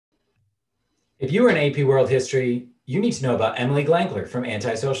If you are in AP World History, you need to know about Emily Glankler from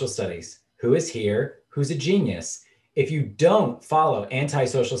Antisocial Studies. Who is here? Who's a genius? If you don't follow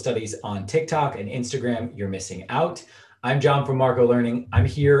Antisocial Studies on TikTok and Instagram, you're missing out. I'm John from Marco Learning. I'm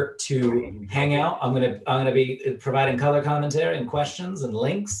here to hang out. I'm gonna be providing color commentary and questions and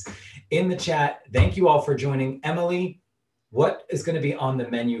links in the chat. Thank you all for joining. Emily, what is going to be on the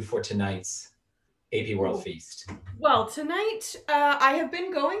menu for tonight's AP World Feast? Well, tonight I have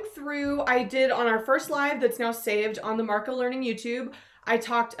been going through, I did on our first live that's now saved on the Marco Learning YouTube. I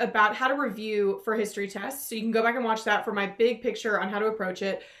talked about how to review for history tests. So you can go back and watch that for my big picture on how to approach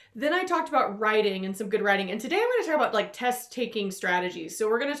it. Then I talked about writing and some good writing. And today I'm going to talk about like test taking strategies. So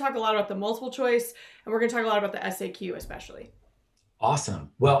we're going to talk a lot about the multiple choice and we're going to talk a lot about the SAQ especially. Awesome.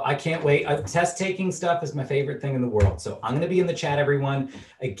 Well, I can't wait. Test taking stuff is my favorite thing in the world. So I'm going to be in the chat, everyone.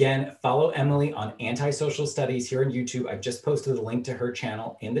 Again, follow Emily on Antisocial Studies here on YouTube. I've just posted a link to her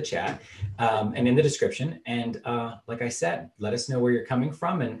channel in the chat and in the description. And like I said, let us know where you're coming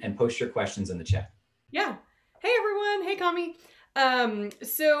from and post your questions in the chat. Yeah. Hey, everyone. Hey, Kami.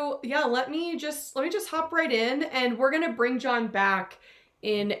 So yeah, let me just hop right in and we're going to bring John back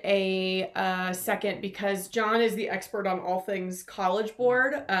in a second because John is the expert on all things College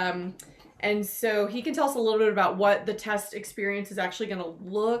Board. And so he can tell us a little bit about what the test experience is actually going to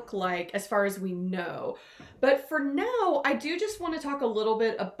look like as far as we know. But for now, I do just want to talk a little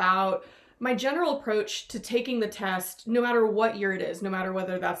bit about my general approach to taking the test, no matter what year it is, no matter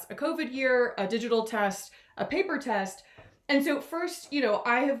whether that's a COVID year, a digital test, a paper test. And so first,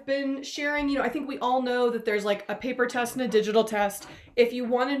 I have been sharing, I think we all know that there's like a paper test and a digital test. If you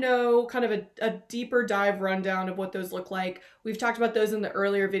want to know kind of a deeper dive rundown of what those look like, we've talked about those in the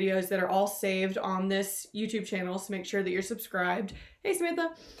earlier videos that are all saved on this YouTube channel. So make sure that you're subscribed. Hey,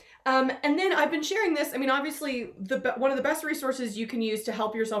 Samantha. And then I've been sharing this. I mean, obviously, one of the best resources you can use to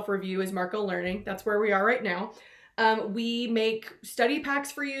help yourself review is Marco Learning. That's where we are right now. We make study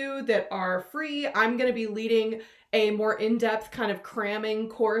packs for you that are free. I'm going to be leading a more in-depth kind of cramming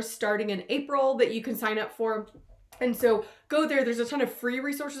course starting in April that you can sign up for. And so go there. There's a ton of free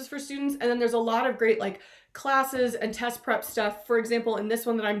resources for students. And then there's a lot of great like classes and test prep stuff. For example, in this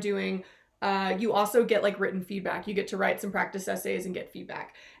one that I'm doing, you also get like written feedback. You get to write some practice essays and get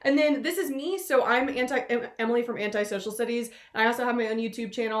feedback. And then this is me. So I'm Emily from Antisocial Studies. I also have my own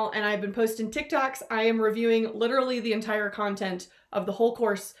YouTube channel and I've been posting TikToks. I am reviewing literally the entire content of the whole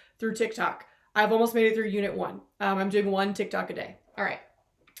course through TikTok. I've almost made it through unit 1. I'm doing 1 TikTok a day. All right.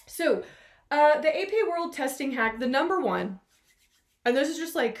 So the AP World testing hack, the number one, and this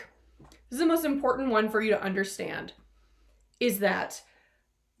is the most important one for you to understand, is that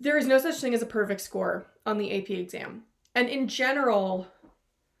there is no such thing as a perfect score on the AP exam. And in general,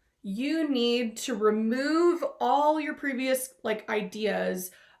 you need to remove all your previous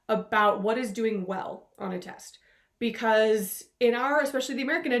ideas about what is doing well on a test. Because in especially the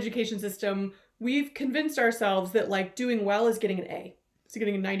American education system, we've convinced ourselves that doing well is getting an A. It's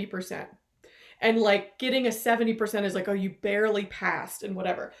getting a 90%. And getting a 70% is oh, you barely passed and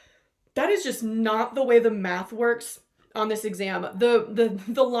whatever. That is just not the way the math works on this exam. The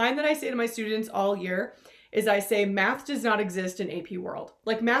line that I say to my students all year is I say math does not exist in AP World.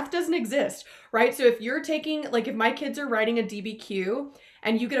 Math doesn't exist, right? So if you're taking, if my kids are writing a DBQ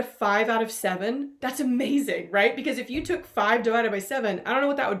and you get a 5 out of 7, that's amazing, right? Because if you took 5 divided by 7, I don't know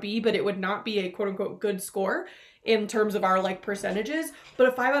what that would be, but it would not be a quote unquote good score in terms of our percentages, but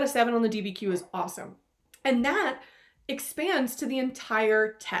a 5 out of 7 on the DBQ is awesome. And that expands to the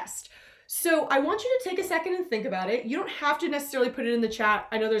entire test. So I want you to take a second and think about it. You don't have to necessarily put it in the chat.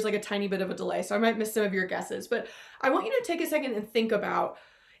 I know there's a tiny bit of a delay, so I might miss some of your guesses, but I want you to take a second and think about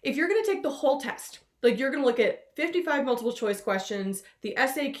if you're going to take the whole test, you're going to look at 55 multiple choice questions, the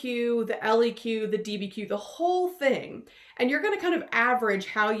SAQ, the LEQ, the DBQ, the whole thing, and you're going to kind of average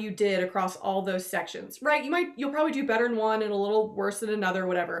how you did across all those sections, right? You'll probably do better in one and a little worse in another,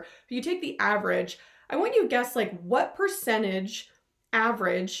 whatever. But you take the average. I want you to guess what percentage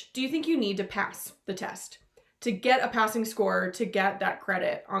average do you think you need to pass the test to get a passing score, to get that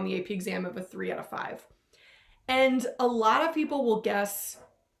credit on the AP exam of a 3 out of 5? And a lot of people will guess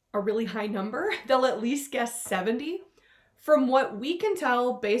a really high number. They'll at least guess 70. From what we can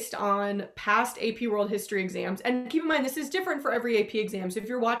tell based on past AP World History exams, and keep in mind, this is different for every AP exam. So if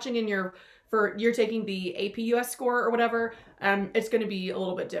you're watching you're taking the AP US score or whatever, it's going to be a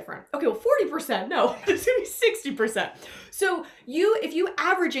little bit different. Okay, well, 40%, no, it's going to be 60%. So if you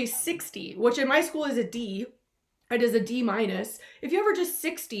average a 60, which in my school is a D, it is a D minus. If you average a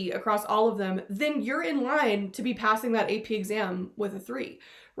 60 across all of them, then you're in line to be passing that AP exam with a 3,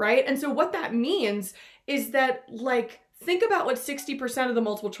 right? And so what that means is that think about what 60% of the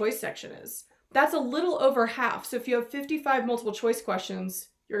multiple choice section is. That's a little over half. So if you have 55 multiple choice questions,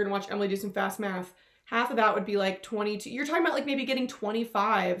 you're going to watch Emily do some fast math. Half of that would be like 22. You're talking about like maybe getting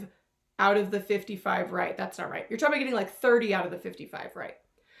 25 out of the 55 right. That's not right. You're talking about getting like 30 out of the 55 right.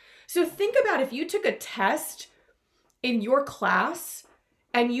 So think about if you took a test in your class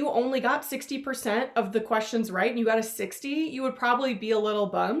and you only got 60% of the questions right and you got a 60, you would probably be a little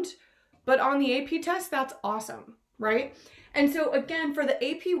bummed. But on the AP test, that's awesome, right? And so again, for the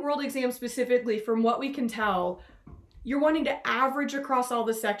AP World exam specifically, from what we can tell, you're wanting to average across all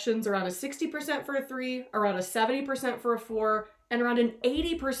the sections around a 60% for a 3, around a 70% for a 4, and around an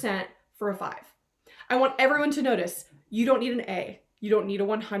 80% for a 5. I want everyone to notice, you don't need an A. You don't need a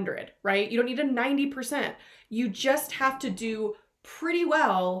 100, right? You don't need a 90%. You just have to do pretty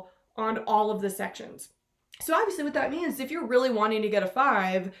well on all of the sections. So obviously what that means, if you're really wanting to get a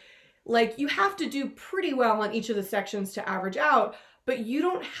 5, like you have to do pretty well on each of the sections to average out, but you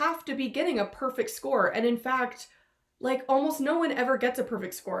don't have to be getting a perfect score. And in fact, like almost no one ever gets a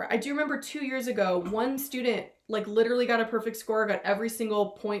perfect score. I do remember 2 years ago, one student like literally got a perfect score, got every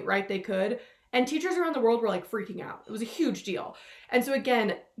single point right they could. And teachers around the world were like freaking out. It was a huge deal. And so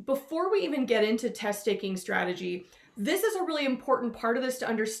again, before we even get into test taking strategy, this is a really important part of this to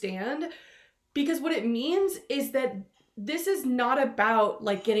understand, because what it means is that this is not about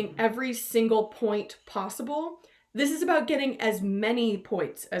like getting every single point possible. This is about getting as many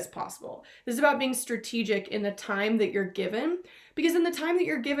points as possible. This is about being strategic in the time that you're given, because in the time that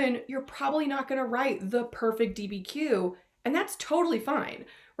you're given, you're probably not going to write the perfect DBQ, and that's totally fine,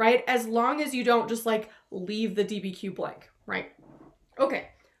 right? As long as you don't just like leave the DBQ blank, right? Okay,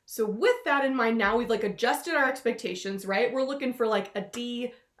 so with that in mind, now we've like adjusted our expectations, right? We're looking for like a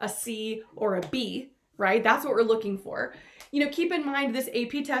D, a C, or a B, right? That's what we're looking for. You know, keep in mind this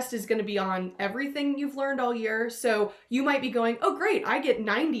AP test is going to be on everything you've learned all year. So you might be going, oh great, I get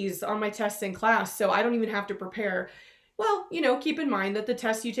 90s on my tests in class, so I don't even have to prepare. Well, you know, keep in mind that the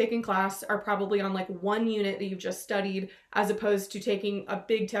tests you take in class are probably on like one unit that you've just studied, as opposed to taking a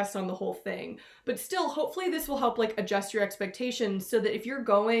big test on the whole thing. But still, hopefully this will help like adjust your expectations so that if you're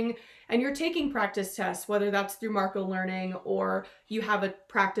going and you're taking practice tests, whether that's through Marco Learning or you have a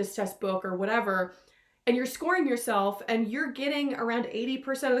practice test book or whatever, and you're scoring yourself and you're getting around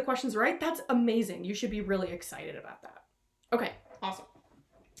 80% of the questions right, that's amazing. You should be really excited about that. Okay, awesome.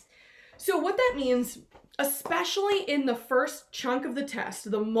 So what that means, especially in the first chunk of the test,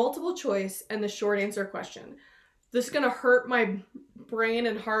 the multiple choice and the short answer question, this is going to hurt my brain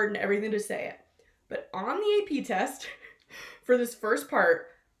and heart and everything to say it. But on the AP test, for this first part,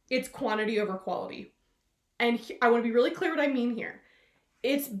 it's quantity over quality. And I want to be really clear what I mean here.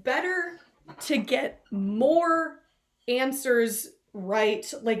 It's better to get more answers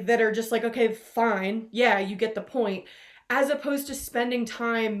right, like that are just like, okay, fine, yeah, you get the point, as opposed to spending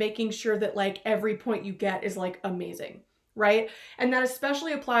time making sure that like every point you get is like amazing, right? And that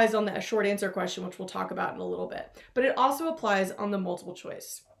especially applies on the short answer question, which we'll talk about in a little bit, but it also applies on the multiple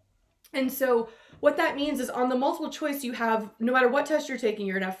choice. And so what that means is on the multiple choice, you have, no matter what test you're taking,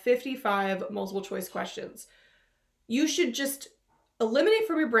 you're gonna have 55 multiple choice questions. You should just eliminate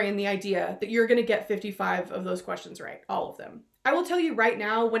from your brain the idea that you're gonna get 55 of those questions right, all of them. I will tell you right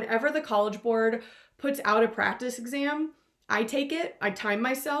now, whenever the College Board puts out a practice exam, I take it, I time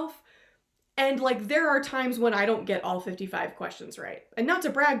myself, and like there are times when I don't get all 55 questions right. And not to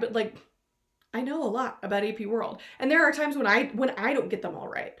brag, but like I know a lot about AP World. And there are times when I don't get them all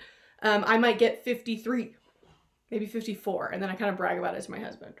right. I might get 53, maybe 54, and then I kind of brag about it to my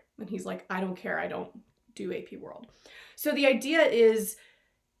husband. And he's like, I don't care, I don't do AP World. So the idea is,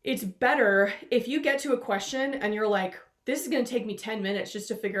 it's better if you get to a question and you're like, this is gonna take me 10 minutes just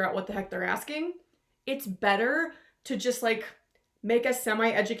to figure out what the heck they're asking. It's better to just like make a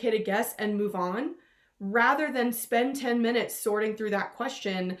semi-educated guess and move on, rather than spend 10 minutes sorting through that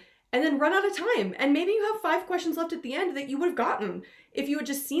question and then run out of time. And maybe you have 5 questions left at the end that you would have gotten if you had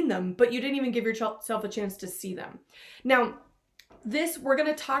just seen them, but you didn't even give yourself a chance to see them. Now, we're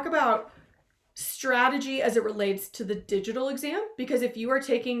gonna talk about strategy as it relates to the digital exam, because if you are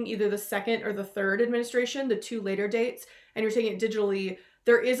taking either the second or the third administration, the 2 later dates, and you're taking it digitally,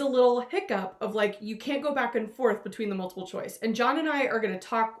 there is a little hiccup of like, you can't go back and forth between the multiple choice. And John and I are going to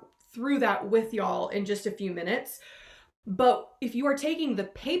talk through that with y'all in just a few minutes. But if you are taking the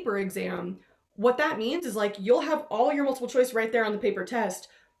paper exam, what that means is like, you'll have all your multiple choice right there on the paper test.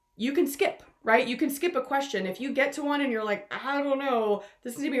 You can skip, right? You can skip a question. If you get to one and you're like, I don't know,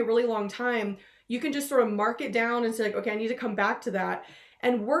 this is going to be a really long time, you can just sort of mark it down and say like, okay, I need to come back to that,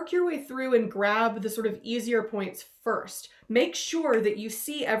 and work your way through and grab the sort of easier points first. make sure that you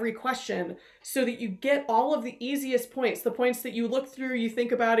see every question so that you get all of the easiest points, the points that you look through, you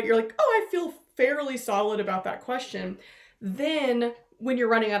think about it, you're like, oh, I feel fairly solid about that question. Then when you're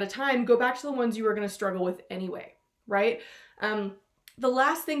running out of time, go back to the ones you were going to struggle with anyway, right? The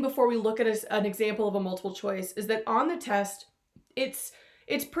last thing before we look at an example of a multiple choice is that on the test, it's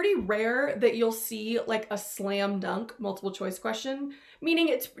pretty rare that you'll see like a slam dunk multiple choice question, meaning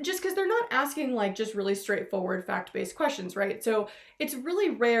it's just because they're not asking like just really straightforward fact-based questions, right? So it's really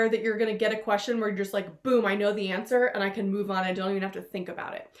rare that you're going to get a question where you're just like, boom, I know the answer and I can move on. I don't even have to think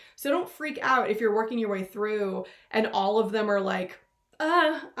about it. So don't freak out if you're working your way through and all of them are like,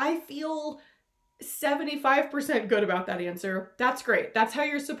 I feel 75% good about that answer. That's great. That's how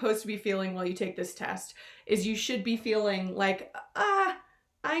you're supposed to be feeling while you take this test, is you should be feeling like,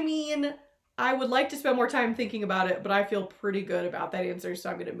 I mean, I would like to spend more time thinking about it, but I feel pretty good about that answer, so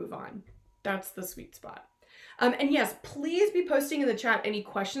I'm going to move on. That's the sweet spot. And yes, please be posting in the chat any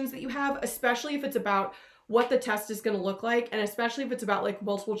questions that you have, especially if it's about what the test is going to look like, and especially if it's about like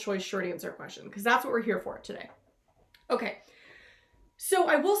multiple choice short answer question, because that's what we're here for today. Okay. So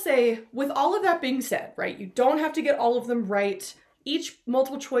I will say, with all of that being said, right, you don't have to get all of them right. Each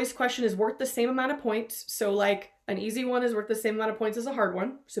multiple choice question is worth the same amount of points. So like an easy one is worth the same amount of points as a hard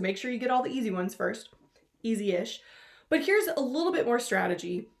one. So make sure you get all the easy ones first. Easy-ish. But here's a little bit more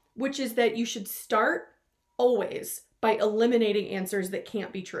strategy, which is that you should start always by eliminating answers that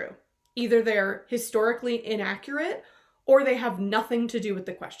can't be true. Either they're historically inaccurate or they have nothing to do with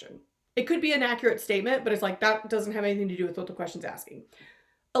the question. It could be an accurate statement, but it's like, that doesn't have anything to do with what the question's asking.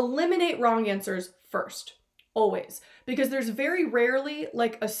 Eliminate wrong answers first, always, because there's very rarely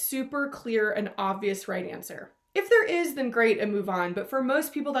like a super clear and obvious right answer. If there is, then great and move on. But for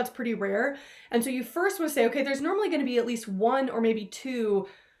most people, that's pretty rare. And so you first want to say, okay, there's normally going to be at least one or maybe two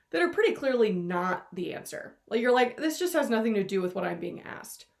that are pretty clearly not the answer. Like you're like, this just has nothing to do with what I'm being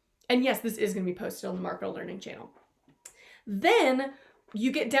asked. And yes, this is going to be posted on the Marketer Learning channel. Then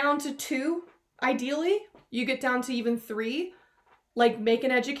you get down to 2, ideally. You get down to even 3. Like make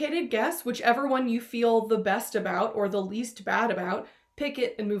an educated guess, whichever one you feel the best about or the least bad about, pick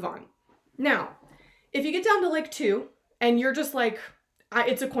it and move on. Now, if you get down to like 2 and you're just like,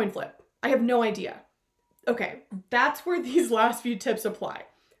 it's a coin flip, I have no idea. Okay, that's where these last few tips apply,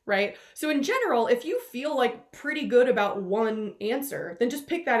 right? So in general, if you feel like pretty good about one answer, then just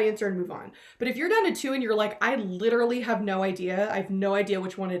pick that answer and move on. But if you're down to 2 and you're like, I literally have no idea, I have no idea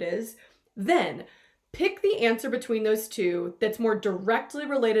which one it is, then pick the answer between those 2 that's more directly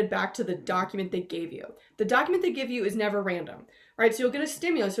related back to the document they gave you. The document they give you is never random, right? So you'll get a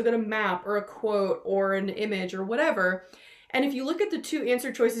stimulus, you'll get a map or a quote or an image or whatever. And if you look at the 2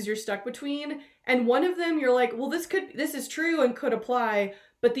 answer choices you're stuck between, and one of them you're like, well, this is true and could apply,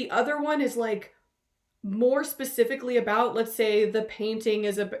 but the other one is like more specifically about, let's say the painting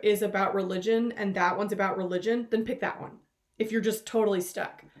is about religion and that one's about religion, then pick that one if you're just totally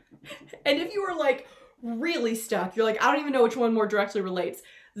stuck. And if you are like really stuck, you're like, I don't even know which one more directly relates,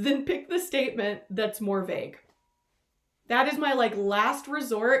 then pick the statement that's more vague. That is my like last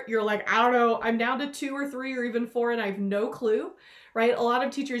resort. You're like, I don't know, I'm down to 2 or 3 or even 4 and I have no clue, right? A lot of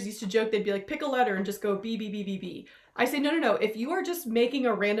teachers used to joke, they'd be like, pick a letter and just go B, B, B, B, B. I say, no. If you are just making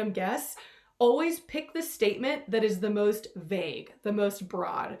a random guess, always pick the statement that is the most vague, the most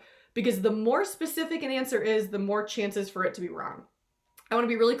broad, because the more specific an answer is, the more chances for it to be wrong. I want to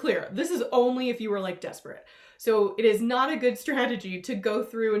be really clear. This is only if you were like desperate. So it is not a good strategy to go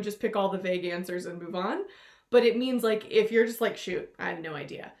through and just pick all the vague answers and move on. But it means like, if you're just like, shoot, I have no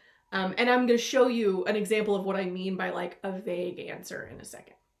idea. And I'm going to show you an example of what I mean by like a vague answer in a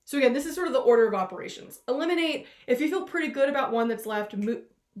second. So again, this is sort of the order of operations. Eliminate, if you feel pretty good about one that's left,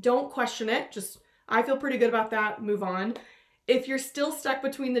 don't question it. Just, I feel pretty good about that, move on. If you're still stuck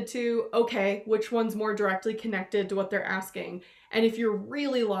between the 2, okay, which one's more directly connected to what they're asking? And if you're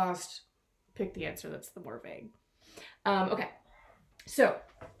really lost, pick the answer that's the more vague. Okay, so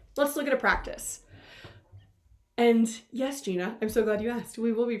let's look at a practice. And yes, Gina, I'm so glad you asked.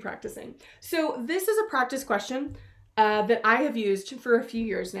 We will be practicing. So this is a practice question that I have used for a few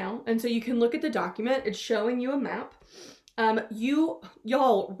years now. And so you can look at the document. It's showing you a map.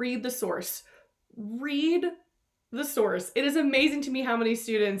 Y'all read the source. Read the source. It is amazing to me how many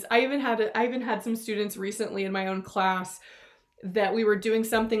students, I even had some students recently in my own class that we were doing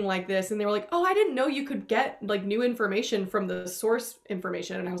something like this and they were like, oh, I didn't know you could get like new information from the source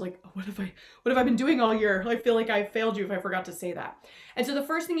information. And I was like, oh, what have I been doing all year? I feel like I failed you if I forgot to say that. And so the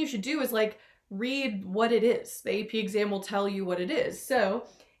first thing you should do is like read what it is. The AP exam will tell you what it is. So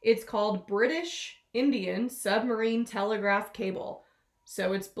it's called British Indian Submarine Telegraph Cable.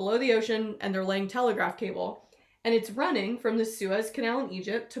 So it's below the ocean and they're laying telegraph cable. And it's running from the Suez Canal in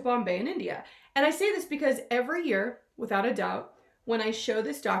Egypt to Bombay in India. And I say this because every year, without a doubt, when I show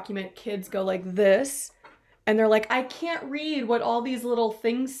this document, kids go like this, and they're like, I can't read what all these little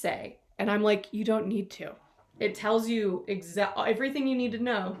things say. And I'm like, you don't need to. It tells you everything you need to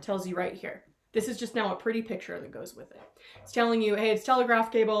know, tells you right here. This is just now a pretty picture that goes with it. It's telling you, hey, it's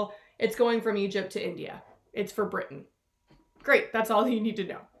telegraph cable. It's going from Egypt to India. It's for Britain. Great, that's all you need to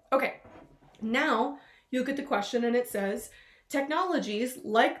know. Okay, now you look at the question and it says, technologies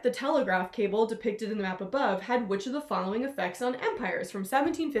like the telegraph cable depicted in the map above had which of the following effects on empires from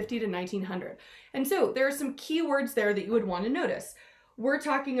 1750 to 1900? And so there are some keywords there that you would want to notice. We're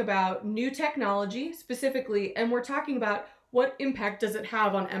talking about new technology specifically, and we're talking about what impact does it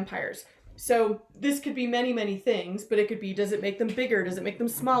have on empires. So this could be many, many things, but it could be, does it make them bigger? Does it make them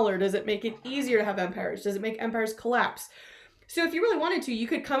smaller? Does it make it easier to have empires? Does it make empires collapse? So if you really wanted to, you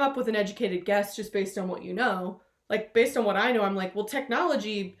could come up with an educated guess just based on what you know. Like, based on what I know, I'm like, well,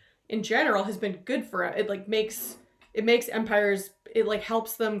 technology in general has been good for it. It like makes empires, it like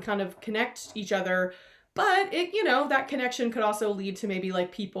helps them kind of connect each other. But it, you know, that connection could also lead to maybe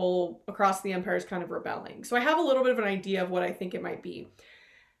like people across the empires kind of rebelling. So I have a little bit of an idea of what I think it might be.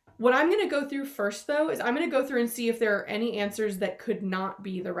 What I'm going to go through first, though, is I'm going to go through and see if there are any answers that could not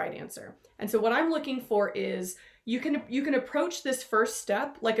be the right answer. And so what I'm looking for is you can approach this first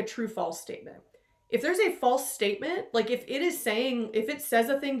step like a true-false statement. If there's a false statement, like if it says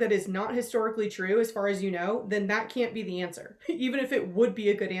a thing that is not historically true as far as you know, then that can't be the answer, even if it would be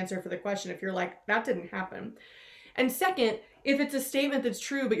a good answer for the question if you're like, that didn't happen. And second, if it's a statement that's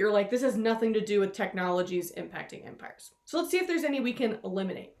true, but you're like, this has nothing to do with technologies impacting empires. So let's see if there's any we can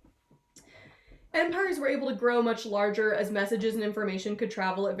eliminate. Empires were able to grow much larger as messages and information could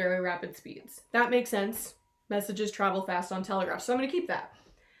travel at very rapid speeds. That makes sense. Messages travel fast on telegraph, so I'm going to keep that.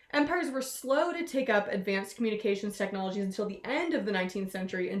 Empires were slow to take up advanced communications technologies until the end of the 19th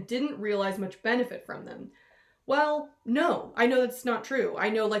century and didn't realize much benefit from them. Well, no, I know that's not true. I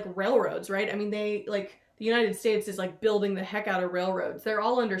know like railroads, right? I mean, the United States is like building the heck out of railroads. They're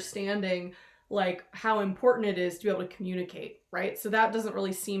all understanding like how important it is to be able to communicate, right? So that doesn't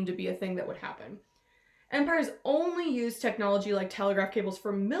really seem to be a thing that would happen. Empires only used technology like telegraph cables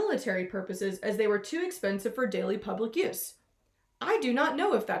for military purposes as they were too expensive for daily public use. I do not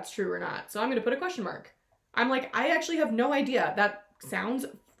know if that's true or not, so I'm going to put a question mark. I'm like, I actually have no idea. That sounds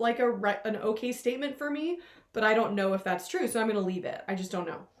like an okay statement for me, but I don't know if that's true, so I'm going to leave it. I just don't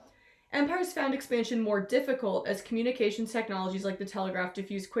know. Empires found expansion more difficult as communications technologies like the telegraph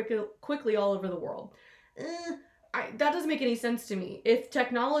diffused quickly all over the world. That doesn't make any sense to me. If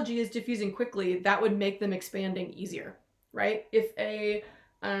technology is diffusing quickly, that would make them expanding easier, right? If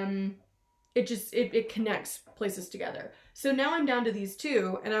it connects places together. So now I'm down to these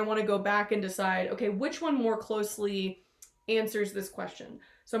two, and I want to go back and decide, okay, which one more closely answers this question?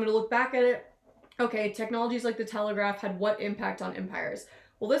 So I'm going to look back at it. Okay, technologies like the telegraph had what impact on empires?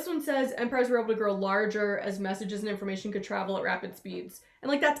 Well, this one says empires were able to grow larger as messages and information could travel at rapid speeds.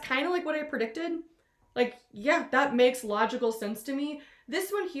 And like, that's kind of like what I predicted. Like, yeah, that makes logical sense to me.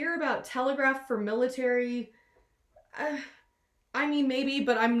 This one here about telegraph for military, I mean, maybe,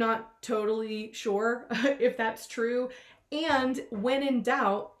 but I'm not totally sure if that's true. And when in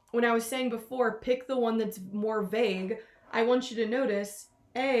doubt, when I was saying before, pick the one that's more vague, I want you to notice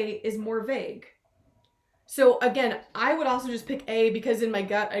A is more vague. So again, I would also just pick A because in my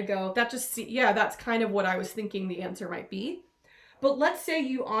gut, I'd go, that's kind of what I was thinking the answer might be. But let's say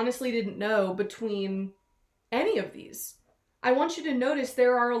you honestly didn't know between any of these. I want you to notice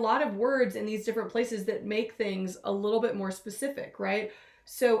there are a lot of words in these different places that make things a little bit more specific, right?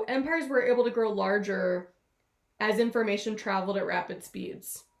 So empires were able to grow larger as information traveled at rapid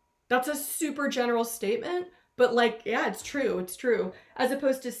speeds. That's a super general statement, but like, yeah, it's true. As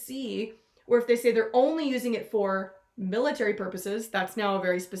opposed to C, where if they say they're only using it for military purposes, that's now a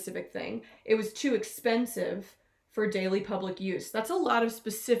very specific thing. It was too expensive for daily public use. That's a lot of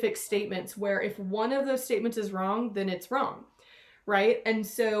specific statements where if one of those statements is wrong, then it's wrong, right? And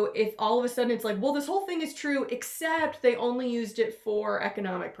so if all of a sudden it's like, well, this whole thing is true, except they only used it for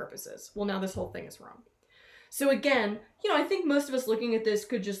economic purposes. Well, now this whole thing is wrong. So again, I think most of us looking at this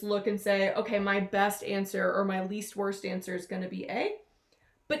could just look and say, okay, my best answer or my least worst answer is going to be A.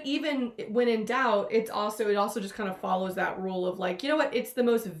 But even when in doubt, it also just kind of follows that rule of like, you know what? It's the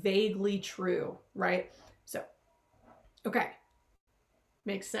most vaguely true, right? So, okay.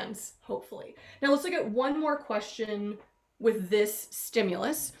 Makes sense, hopefully. Now let's look at one more question with this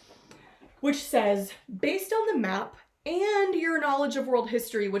stimulus, which says, based on the map and your knowledge of world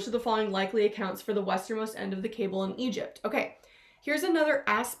history, which of the following likely accounts for the westernmost end of the cable in Egypt? Okay, here's another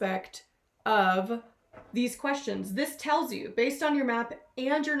aspect of these questions. This tells you, based on your map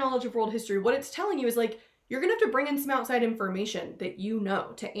and your knowledge of world history, what it's telling you is like, you're gonna have to bring in some outside information that you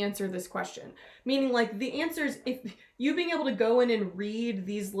know to answer this question. Meaning like the answers, if you being able to go in and read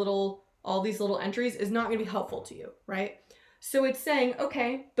all these little entries is not gonna be helpful to you, right? So it's saying,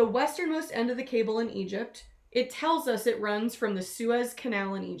 okay, the westernmost end of the cable in Egypt, it tells us it runs from the Suez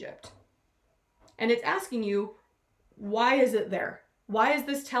Canal in Egypt. And it's asking you, why is it there? Why is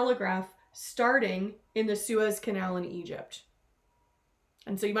this telegraph starting in the Suez Canal in Egypt?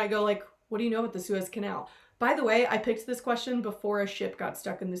 And so you might go like, what do you know about the Suez Canal? By the way, I picked this question before a ship got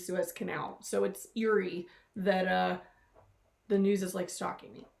stuck in the Suez Canal. So it's eerie that the news is like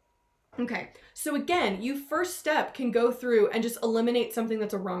stalking me. Okay, so again, you first step can go through and just eliminate something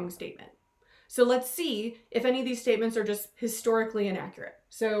that's a wrong statement. So let's see if any of these statements are just historically inaccurate.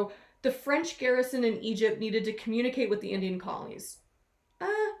 So the French garrison in Egypt needed to communicate with the Indian colonies.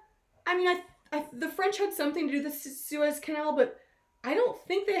 The French had something to do with the Suez Canal, but I don't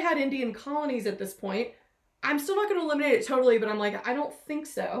think they had Indian colonies at this point. I'm still not going to eliminate it totally, but I'm like, I don't think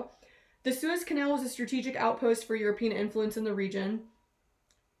so. The Suez Canal was a strategic outpost for European influence in the region.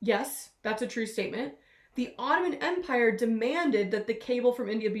 Yes, that's a true statement. The Ottoman Empire demanded that the cable from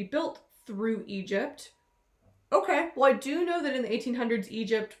India be built through Egypt. Okay, well, I do know that in the 1800s,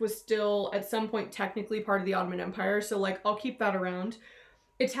 Egypt was still at some point technically part of the Ottoman Empire, so like I'll keep that around.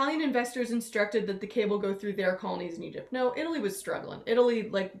 Italian investors instructed that the cable go through their colonies in Egypt. No, Italy was struggling. Italy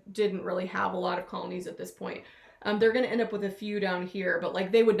like didn't really have a lot of colonies at this point. They're going to end up with a few down here, but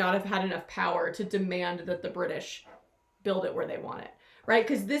like they would not have had enough power to demand that the British build it where they want it, right?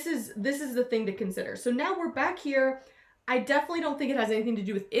 Because this is the thing to consider. So now we're back here. I definitely don't think it has anything to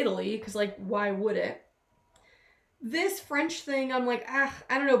do with Italy, because like why would it? This French thing, I'm like, I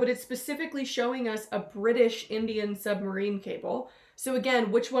don't know, but it's specifically showing us a British Indian submarine cable. So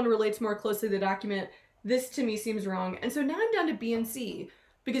again, which one relates more closely to the document? This to me seems wrong. And so now I'm down to B and C,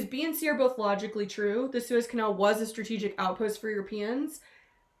 because B and C are both logically true. The Suez Canal was a strategic outpost for Europeans,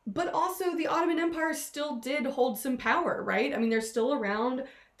 but also the Ottoman Empire still did hold some power, right? I mean, they're still around.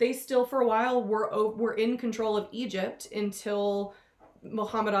 They still, for a while, were in control of Egypt until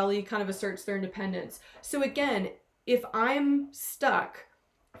Muhammad Ali kind of asserts their independence. So again, if I'm stuck,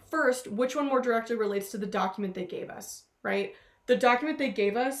 first, which one more directly relates to the document they gave us, right? The document they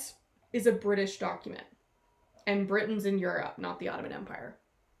gave us is a British document, and Britain's in Europe, not the Ottoman Empire.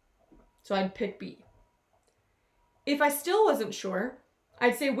 So I'd pick B. If I still wasn't sure,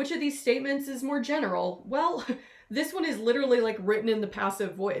 I'd say which of these statements is more general? Well, this one is literally like written in the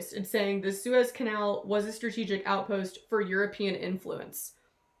passive voice. It's saying the Suez Canal was a strategic outpost for European influence.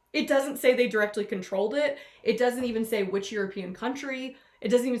 It doesn't say they directly controlled it. It doesn't even say which European country. It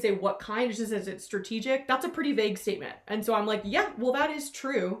doesn't even say what kind. It just says it's strategic. That's a pretty vague statement. And so I'm like, yeah, well, that is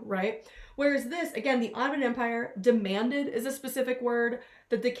true, right? Whereas this, again, the Ottoman Empire demanded is a specific word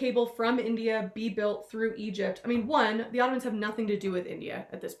that the cable from India be built through Egypt. I mean, one, the Ottomans have nothing to do with India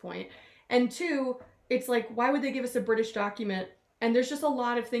at this point. And two, it's like, why would they give us a British document? And there's just a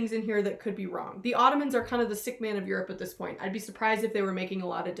lot of things in here that could be wrong. The Ottomans are kind of the sick man of Europe at this point. I'd be surprised if they were making a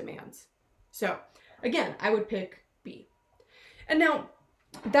lot of demands. So again, I would pick B. And now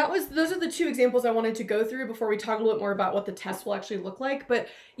those are the two examples I wanted to go through before we talk a little bit more about what the test will actually look like. But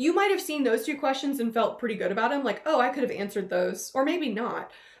you might have seen those two questions and felt pretty good about them. Like, oh, I could have answered those, or maybe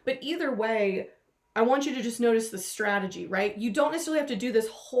not. But either way, I want you to just notice the strategy, right? You don't necessarily have to do this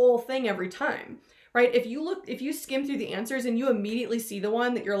whole thing every time, right? If you skim through the answers and you immediately see the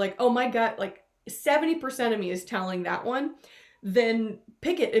one that you're like, oh my gut, like 70% of me is telling that one, then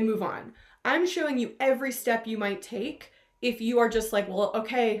pick it and move on. I'm showing you every step you might take if you are just like, well,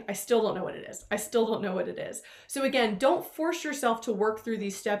 okay, I still don't know what it is. I still don't know what it is. So again, don't force yourself to work through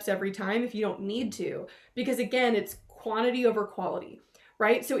these steps every time if you don't need to, because again, it's quantity over quality,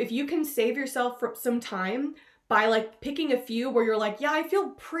 right? So if you can save yourself from some time by like picking a few where you're like, yeah, I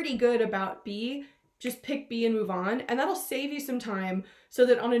feel pretty good about B, just pick B and move on. And that'll save you some time so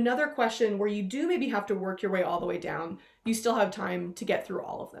that on another question where you do maybe have to work your way all the way down, you still have time to get through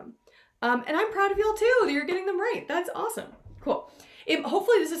all of them. And I'm proud of y'all too, that you're getting them right. That's awesome. Cool.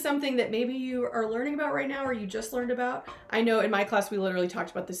 Hopefully this is something that maybe you are learning about right now or you just learned about. I know in my class, we literally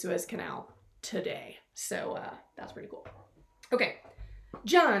talked about the Suez Canal today. So that's pretty cool. Okay.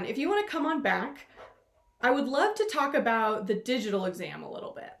 John, if you want to come on back, I would love to talk about the digital exam a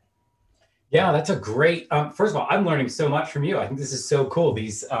little bit. Yeah, that's a great, first of all, I'm learning so much from you. I think this is so cool.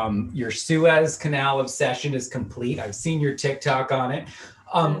 These, your Suez Canal obsession is complete. I've seen your TikTok on it.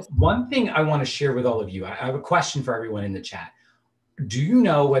 One thing I want to share with all of you, I have a question for everyone in the chat. Do you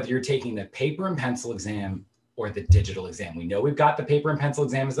know whether you're taking the paper and pencil exam or the digital exam? We know we've got the paper and pencil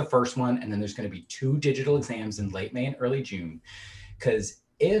exam as the first one, and then there's going to be 2 digital exams in late May and early June. Because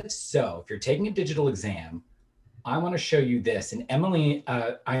if so, if you're taking a digital exam, I want to show you this. And Emily,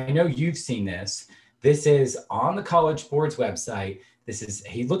 I know you've seen this. This is on the College Board's website. This is,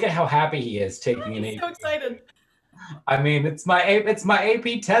 look at how happy he is taking an I'm so AP. excited. I mean, it's my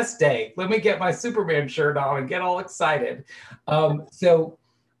AP test day. Let me get my Superman shirt on and get all excited. So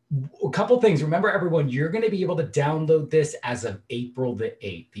a couple things. Remember, everyone, you're going to be able to download this as of April the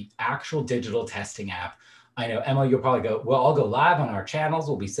 8th, the actual digital testing app. I know, Emma, you'll probably go, well, I'll go live on our channels.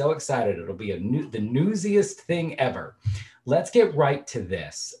 We'll be so excited. It'll be the newsiest thing ever. Let's get right to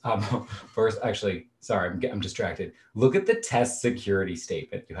this. First, actually, sorry, I'm distracted. Look at the test security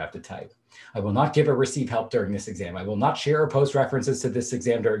statement you have to type. I will not give or receive help during this exam. I will not share or post references to this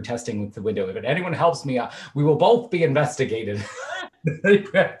exam during testing with the window. If anyone helps me, we will both be investigated. You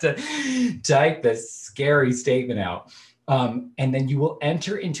have to type this scary statement out. And then you will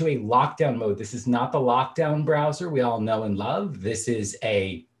enter into a lockdown mode. This is not the lockdown browser we all know and love. This is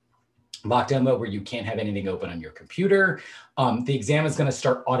a lockdown mode where you can't have anything open on your computer. The exam is going to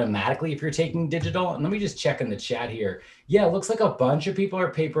start automatically if you're taking digital. And let me just check in the chat here. Yeah, it looks like a bunch of people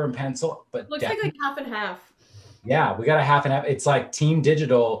are paper and pencil, but looks like half and half. Yeah, we got a half and half. It's like team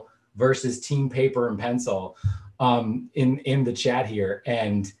digital versus team paper and pencil in the chat here.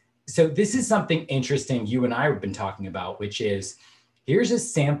 And so this is something interesting you and I have been talking about, which is, here's a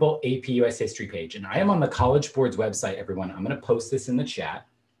sample AP US history page. And I am on the College Board's website, everyone. I'm going to post this in the chat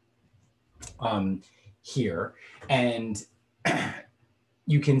here. And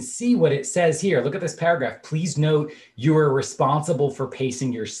you can see what it says here. Look at this paragraph. Please note you are responsible for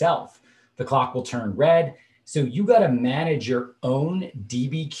pacing yourself. The clock will turn red. So you got to manage your own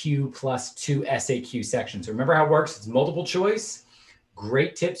DBQ plus 2 SAQ sections. Remember how it works? It's multiple choice.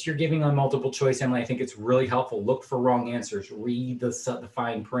 Great tips you're giving on multiple choice, Emily. I think it's really helpful. Look for wrong answers. Read the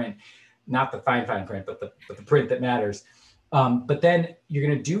fine print, not the fine print, but the print that matters. But then you're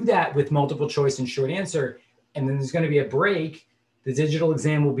going to do that with multiple choice and short answer. And then there's going to be a break. The digital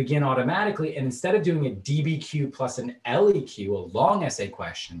exam will begin automatically. And instead of doing a DBQ plus an LEQ, a long essay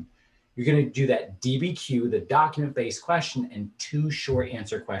question, you're going to do that DBQ, the document-based question, and 2 short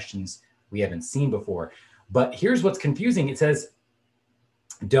answer questions we haven't seen before. But here's what's confusing. It says,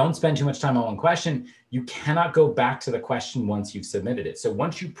 don't spend too much time on one question. You cannot go back to the question once you've submitted it. So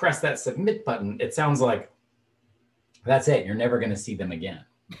once you press that submit button, it sounds like that's it. You're never going to see them again,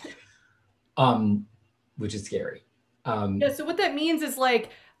 which is scary. Yeah, so what that means is, like,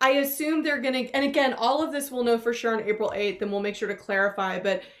 I assume they're going to, and again, all of this we'll know for sure on April 8th, and we'll make sure to clarify,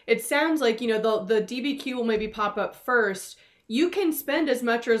 but it sounds like, you know, the DBQ will maybe pop up first. You can spend as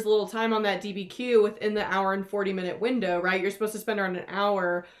much or as little time on that DBQ within the hour and 40-minute window, right? You're supposed to spend around an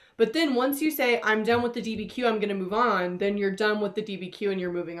hour. But then once you say, I'm done with the DBQ, I'm going to move on, then you're done with the DBQ and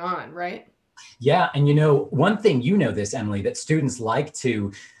you're moving on, right? Yeah. And you know, one thing, you know this, Emily, that students like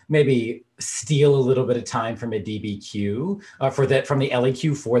to maybe steal a little bit of time from a DBQ from the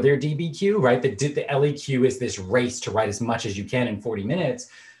LEQ for their DBQ, right? The LEQ is this race to write as much as you can in 40 minutes.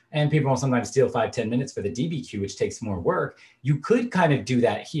 And people will sometimes steal 5-10 minutes for the DBQ, which takes more work. You could kind of do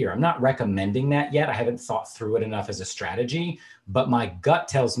that here. I'm not recommending that yet. I haven't thought through it enough as a strategy, but my gut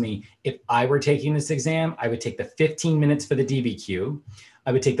tells me if I were taking this exam, I would take the 15 minutes for the DBQ.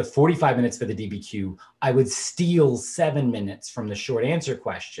 I would take the 45 minutes for the DBQ. I would steal 7 minutes from the short answer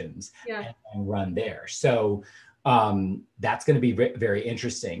questions and run there. So that's going to be very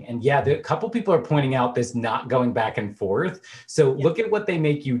interesting. And yeah, a couple people are pointing out this not going back and forth. So look at what they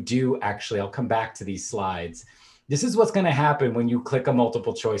make you do. Actually, I'll come back to these slides. This is what's going to happen when you click a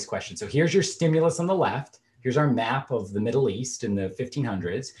multiple choice question. So here's your stimulus on the left. Here's our map of the Middle East in the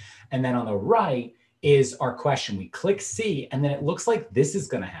 1500s. And then on the right is our question. We click C, and then it looks like this is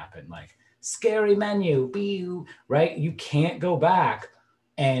going to happen, like scary menu, right? You can't go back.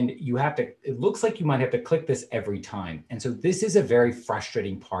 And you have to, it looks like you might have to click this every time. And so this is a very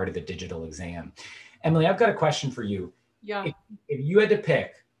frustrating part of the digital exam. Emily, I've got a question for you. Yeah. If you had to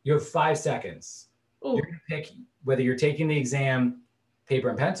pick, you have 5 seconds. Ooh. You're going to pick whether you're taking the exam paper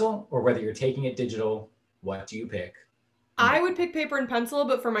and pencil or whether you're taking it digital. What do you pick? I would pick paper and pencil,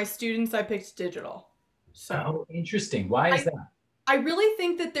 but for my students, I picked digital. So interesting. Why is that? I really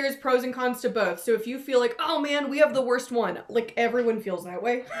think that there's pros and cons to both. So if you feel like, oh man, we have the worst one, like everyone feels that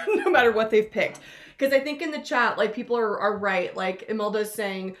way, no matter what they've picked. Because I think in the chat, like people are right. Like Imelda's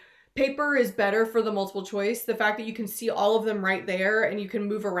saying, paper is better for the multiple choice. The fact that you can see all of them right there and you can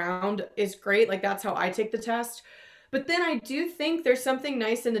move around is great. Like that's how I take the test. But then I do think there's something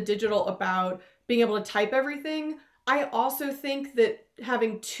nice in the digital about being able to type everything. I also think that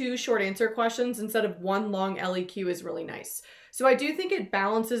having two short answer questions instead of one long LEQ is really nice. So I do think it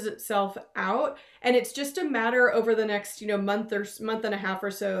balances itself out, and it's just a matter over the next, month or month and a half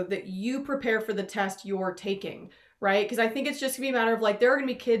or so that you prepare for the test you're taking, right? Because I think it's just gonna be a matter of like there are gonna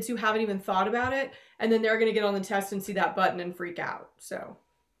be kids who haven't even thought about it, and then they're gonna get on the test and see that button and freak out. So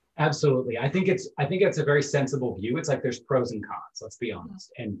Absolutely. I think it's a very sensible view. It's like there's pros and cons, let's be honest.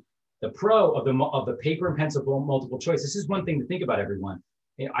 And the pro of the paper and pencil multiple choice, this is one thing to think about, everyone.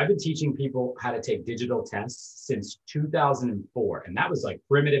 I've been teaching people how to take digital tests since 2004, and that was like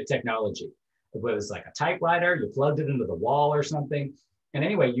primitive technology. It was like a typewriter, you plugged it into the wall or something. And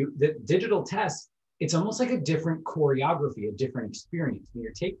anyway, the digital test, it's almost like a different choreography, a different experience. When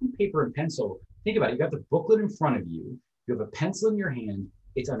you're taking paper and pencil, think about it. You got the booklet in front of you, you have a pencil in your hand,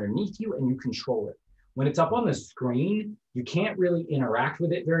 it's underneath you, and you control it. When it's up on the screen, you can't really interact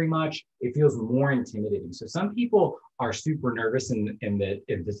with it very much. It feels more intimidating. So some people are super nervous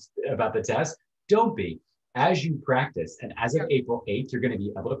about the test. Don't be. As you practice, and as of April 8th, you're going to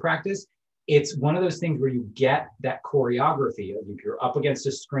be able to practice. It's one of those things where you get that choreography. If you're up against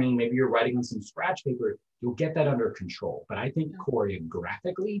a screen, maybe you're writing on some scratch paper, you'll get that under control. But I think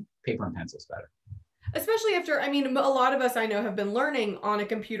choreographically, paper and pencil is better. especially after, I mean, a lot of us I know have been learning on a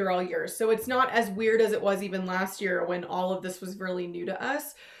computer all year. So it's not as weird as it was even last year when all of this was really new to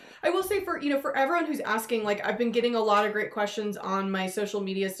us. I will say for everyone who's asking, like I've been getting a lot of great questions on my social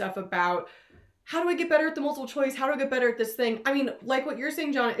media stuff about how do I get better at the multiple choice? How do I get better at this thing? I mean, like what you're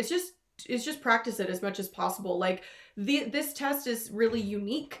saying, John, it's just practice it as much as possible. Like this test is really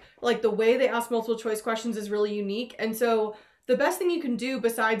unique. Like the way they ask multiple choice questions is really unique. And so the best thing you can do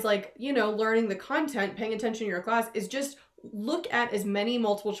besides like, learning the content, paying attention in your class is just look at as many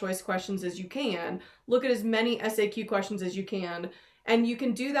multiple choice questions as you can. Look at as many SAQ questions as you can. And you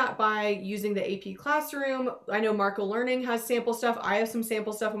can do that by using the AP Classroom. I know Marco Learning has sample stuff. I have some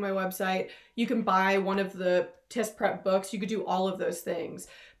sample stuff on my website. You can buy one of the test prep books. You could do all of those things.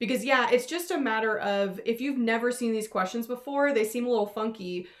 Because yeah, it's just a matter of if you've never seen these questions before, they seem a little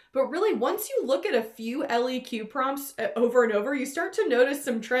funky. But really, once you look at a few LEQ prompts over and over, you start to notice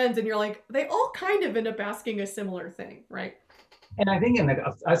some trends and you're like, they all kind of end up asking a similar thing, right? And I think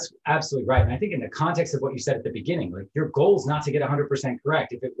that's absolutely right. And I think in the context of what you said at the beginning, like your goal is not to get 100%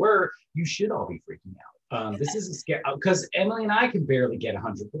 correct. If it were, you should all be freaking out. This is a scare because Emily and I can barely get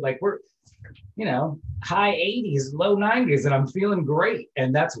 100. Like we're, high 80s, low 90s, and I'm feeling great.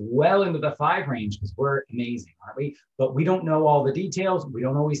 And that's well into the 5 range because we're amazing, aren't we? But we don't know all the details. We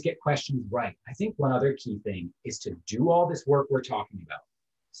don't always get questions right. I think one other key thing is to do all this work we're talking about.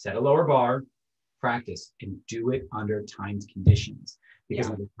 Set a lower bar, practice, and do it under timed conditions. Because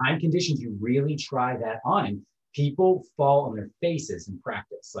under timed conditions, you really try that on. And people fall on their faces in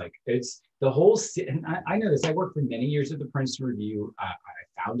practice. Like it's the whole, and I know this, I worked for many years at the Princeton Review. I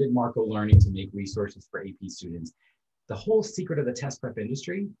founded Marco Learning to make resources for AP students. The whole secret of the test prep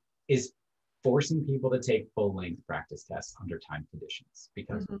industry is forcing people to take full-length practice tests under timed conditions.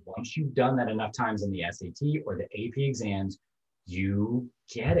 Because once you've done that enough times in the SAT or the AP exams, you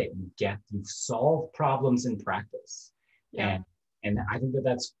get it. You've solved problems in practice. Yeah. And I think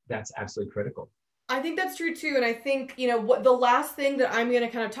that's absolutely critical. I think that's true too. And I think, what the last thing that I'm going to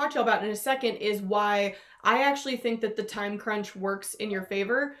kind of talk to you about in a second is why I actually think that the time crunch works in your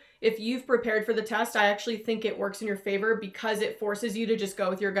favor. If you've prepared for the test, I actually think it works in your favor because it forces you to just go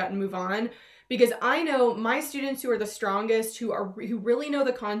with your gut and move on. Because I know my students who are the strongest, who really know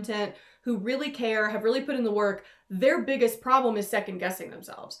the content, who really care, have really put in the work, their biggest problem is second guessing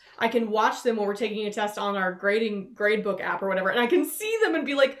themselves. I can watch them when we're taking a test on our gradebook app or whatever, and I can see them and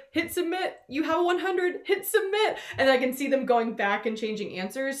be like, hit submit, you have 100, hit submit. And I can see them going back and changing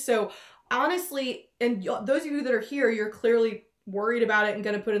answers. So honestly, and those of you that are here, you're clearly worried about it and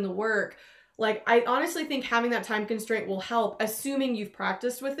going to put in the work. Like, I honestly think having that time constraint will help, assuming you've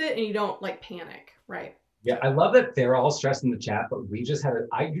practiced with it and you don't like panic, right? Yeah, I love that they're all stressed in the chat, but we just had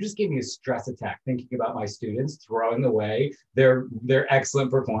you just gave me a stress attack thinking about my students throwing away their excellent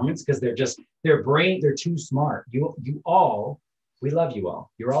performance because they're too smart. We love you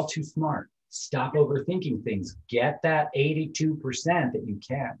all. You're all too smart. Stop overthinking things. Get that 82% that you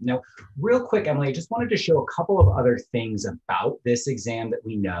can. Now, real quick, Emily, I just wanted to show a couple of other things about this exam that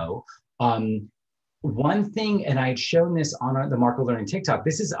we know. One thing, and I'd shown this on the Marco Learning TikTok,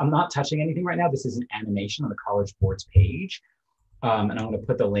 I'm not touching anything right now. This is an animation on the College Board's page. And I'm going to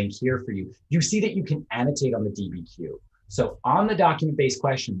put the link here for you. You see that you can annotate on the DBQ. So on the document-based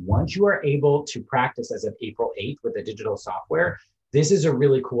question, once you are able to practice as of April 8th with the digital software, this is a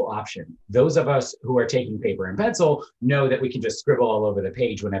really cool option. Those of us who are taking paper and pencil know that we can just scribble all over the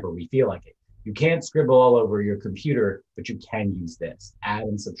page whenever we feel like it. You can't scribble all over your computer, but you can use this, add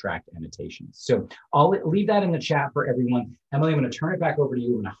and subtract annotations. So I'll leave that in the chat for everyone. Emily, I'm going to turn it back over to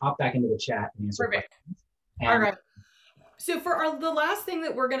you. I'm going to hop back into the chat and answer Perfect. questions. All And right. So for the last thing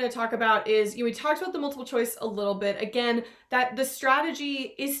that we're going to talk about is, we talked about the multiple choice a little bit. Again, that the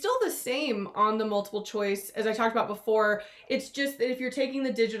strategy is still the same on the multiple choice as I talked about before. It's just that if you're taking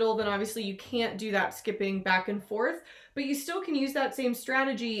the digital, then obviously you can't do that skipping back and forth, but you still can use that same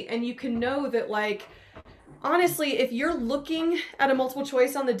strategy, and you can know that, like, honestly, if you're looking at a multiple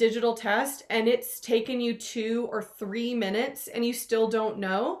choice on the digital test and it's taken you 2 or 3 minutes and you still don't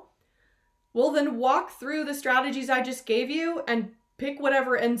know, well, then walk through the strategies I just gave you and pick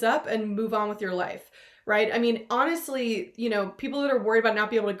whatever ends up and move on with your life, right? I mean, honestly, people that are worried about not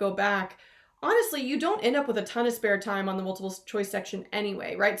being able to go back, honestly, you don't end up with a ton of spare time on the multiple choice section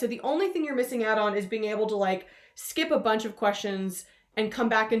anyway, right? So the only thing you're missing out on is being able to, like, skip a bunch of questions and come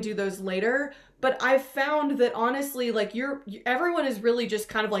back and do those later. But I've found that, honestly, like, everyone is really just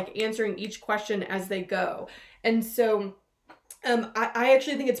kind of like answering each question as they go. And so I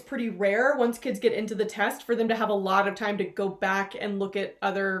actually think it's pretty rare, once kids get into the test, for them to have a lot of time to go back and look at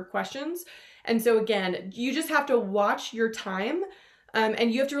other questions. And so again, you just have to watch your time,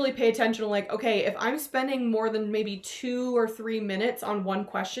 and you have to really pay attention to, like, okay, if I'm spending more than maybe 2 or 3 minutes on one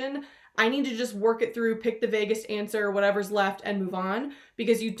question, I need to just work it through, pick the vaguest answer, whatever's left, and move on,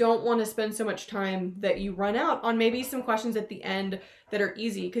 because you don't want to spend so much time that you run out on maybe some questions at the end that are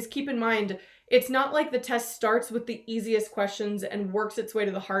easy. Because keep in mind, it's not like the test starts with the easiest questions and works its way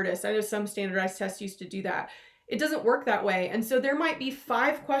to the hardest. I know some standardized tests used to do that. It doesn't work that way. And so there might be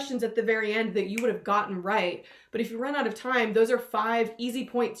 5 questions at the very end that you would have gotten right. But if you run out of time, those are 5 easy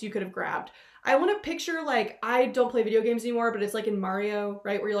points you could have grabbed. I want to picture, like, I don't play video games anymore, but it's like in Mario,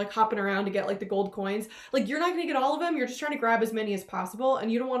 right? Where you're like hopping around to get, like, the gold coins. Like, you're not going to get all of them. You're just trying to grab as many as possible.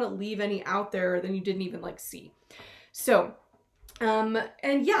 And you don't want to leave any out there that you didn't even, like, see. So,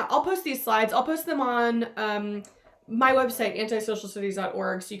 and yeah, I'll post these slides. I'll post them on my website,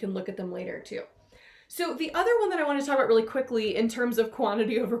 antisocialstudies.org, so you can look at them later too. So the other one that I want to talk about really quickly in terms of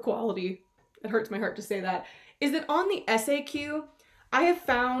quantity over quality, it hurts my heart to say that, is that on the SAQ, I have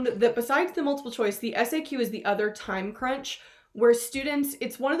found that besides the multiple choice, the SAQ is the other time crunch, where students,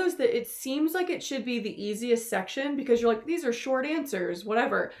 it's one of those that it seems like it should be the easiest section because you're like, these are short answers,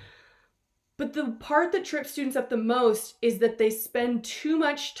 whatever. But the part that trips students up the most is that they spend too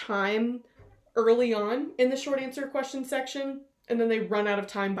much time early on in the short answer question section, and then they run out of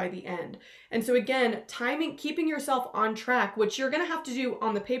time by the end. And so again, timing, keeping yourself on track, which you're going to have to do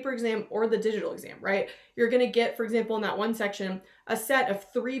on the paper exam or the digital exam, right? You're going to get, for example, in that one section, a set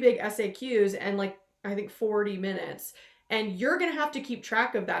of 3 big SAQs and, like, I think 40 minutes. And you're going to have to keep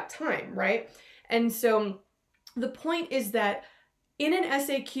track of that time, right? And so the point is that in an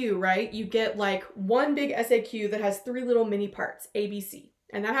SAQ, right, you get, like, one big SAQ that has 3 little mini parts, A, B, C,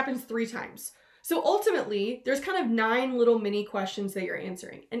 and that happens 3 times. So ultimately, there's kind of 9 little mini questions that you're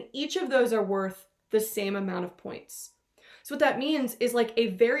answering, and each of those are worth the same amount of points. So what that means is, like, a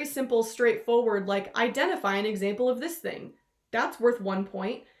very simple, straightforward, like, identify an example of this thing. That's worth 1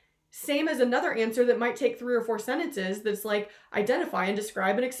 point. Same as another answer that might take 3 or 4 sentences that's like, identify and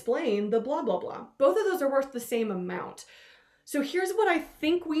describe and explain the blah, blah, blah. Both of those are worth the same amount. So here's what I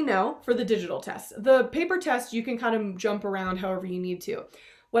think we know for the digital test. The paper test, you can kind of jump around however you need to.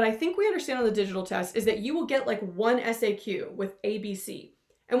 What I think we understand on the digital test is that you will get, like, one SAQ with A, B, C.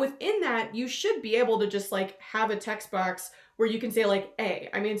 And within that, you should be able to just, like, have a text box where you can say, like, A,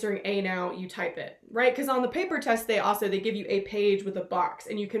 I'm answering A now, you type it, right? Because on the paper test, they give you a page with a box,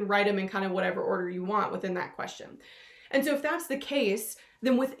 and you can write them in kind of whatever order you want within that question. And so if that's the case,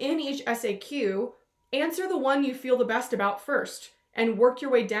 then within each SAQ, answer the one you feel the best about first and work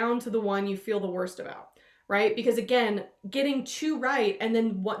your way down to the one you feel the worst about, right? Because again, getting 2 right and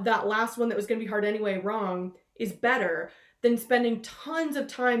then that last one that was going to be hard anyway wrong is better than spending tons of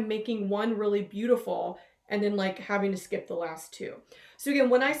time making one really beautiful and then, like, having to skip the last 2. So again,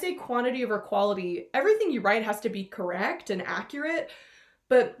 when I say quantity over quality, everything you write has to be correct and accurate.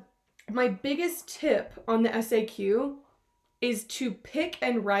 But my biggest tip on the SAQ is to pick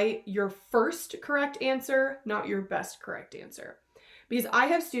and write your first correct answer, not your best correct answer. Because I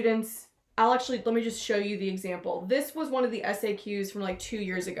have students, let me just show you the example. This was one of the SAQs from, like, 2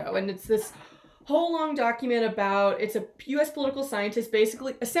 years ago, and it's this whole long document about, it's a US political scientist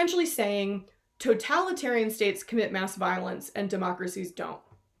essentially saying totalitarian states commit mass violence and democracies don't.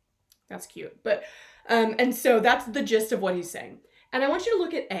 That's cute. But, and so that's the gist of what he's saying. And I want you to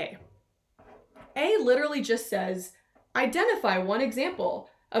look at A. A literally just says, identify one example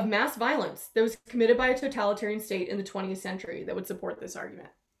of mass violence that was committed by a totalitarian state in the 20th century that would support this argument.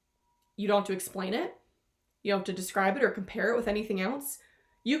 You don't have to explain it. You don't have to describe it or compare it with anything else.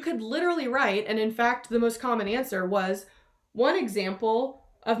 You could literally write, and in fact, the most common answer was, one example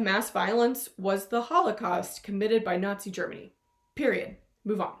of mass violence was the Holocaust committed by Nazi Germany. Period.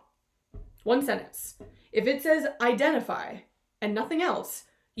 Move on. One sentence. If it says identify and nothing else,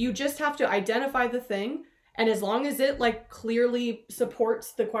 you just have to identify the thing, and as long as it like clearly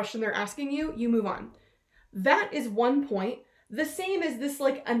supports the question they're asking you, you move on. That is one point. The same as this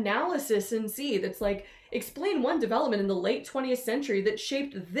like analysis in C that's like, explain one development in the late 20th century that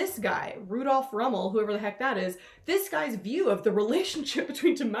shaped this guy, Rudolf Rummel, whoever the heck that is, this guy's view of the relationship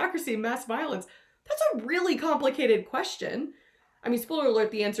between democracy and mass violence. That's a really complicated question. I mean, spoiler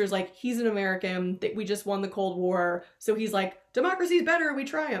alert, the answer is like, he's an American, we just won the Cold War, so he's like, democracy's better, we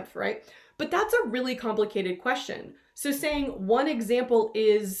triumph, right? But that's a really complicated question. So saying one example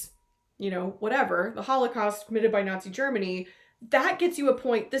is, you know, whatever, the Holocaust committed by Nazi Germany, that gets you a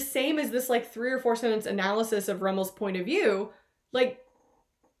point. The same as this like 3 or 4 sentence analysis of Rummel's point of view, like,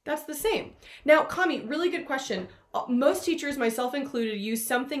 that's the same. Now, Kami, really good question. Most teachers, myself included, use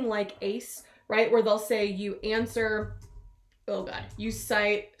something like ACE, right? Where they'll say you answer, oh God, you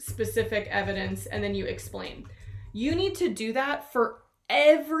cite specific evidence and then you explain. You need to do that for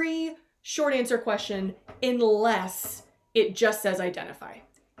every short answer question unless it just says identify.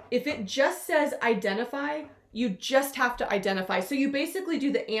 If it just says identify, you just have to identify. So you basically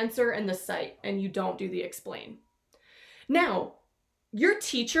do the answer and the cite and you don't do the explain. Now, your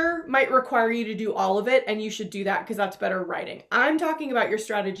teacher might require you to do all of it and you should do that because that's better writing. I'm talking about your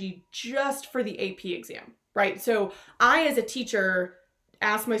strategy just for the AP exam, right? So I, as a teacher,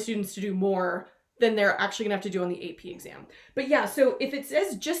 ask my students to do more than they're actually gonna have to do on the AP exam. But yeah, so if it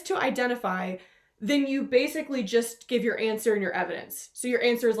says just to identify, then you basically just give your answer and your evidence. So your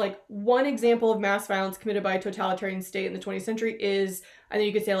answer is like, one example of mass violence committed by a totalitarian state in the 20th century is, and then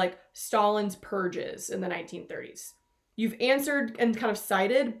you could say like Stalin's purges in the 1930s. You've answered and kind of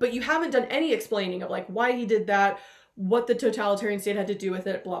cited, but you haven't done any explaining of like why he did that, what the totalitarian state had to do with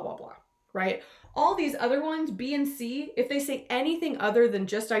it, blah, blah, blah, right? All these other ones, B and C, if they say anything other than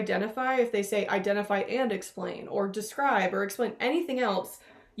just identify, if they say identify and explain or describe or explain anything else,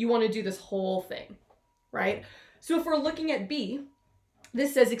 you want to do this whole thing, right? So if we're looking at B,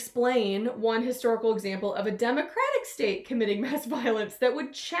 this says explain one historical example of a democratic state committing mass violence that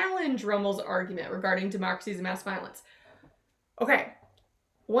would challenge Rummel's argument regarding democracies and mass violence. Okay,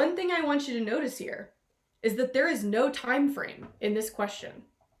 one thing I want you to notice here is that there is no time frame in this question.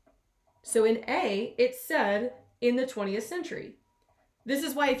 So in A, it said in the 20th century. This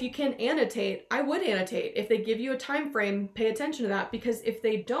is why if you can annotate, I would annotate. If they give you a time frame, pay attention to that, because if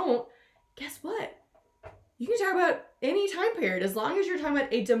they don't, guess what? You can talk about any time period as long as you're talking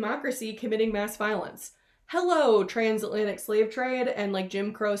about a democracy committing mass violence. Hello, transatlantic slave trade and like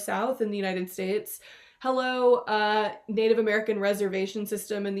Jim Crow South in the United States. Hello, Native American reservation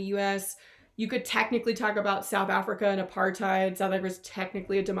system in the US. You could technically talk about South Africa and apartheid. South Africa is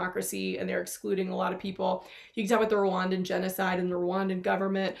technically a democracy and they're excluding a lot of people. You can talk about the Rwandan genocide and the Rwandan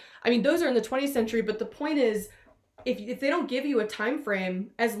government. I mean, those are in the 20th century, but the point is, if they don't give you a time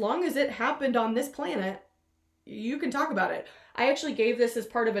frame, as long as it happened on this planet, you can talk about it. I actually gave this as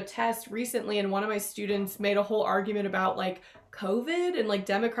part of a test recently, and one of my students made a whole argument about like COVID and like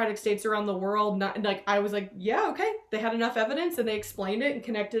democratic states around the world. Not like, I was like, yeah, okay. They had enough evidence and they explained it and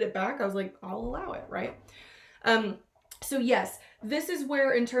connected it back. I was like, I'll allow it, right? So yes, this is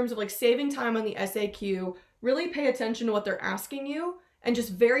where in terms of like saving time on the SAQ, really pay attention to what they're asking you and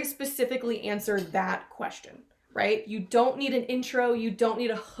just very specifically answer that question, right? You don't need an intro. You don't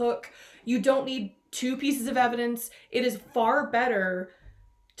need a hook. You don't need 2 pieces of evidence. It is far better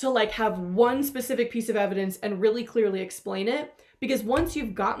to like have one specific piece of evidence and really clearly explain it, because once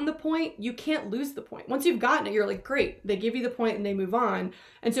you've gotten the point, you can't lose the point. Once you've gotten it, you're like, great, they give you the point and they move on.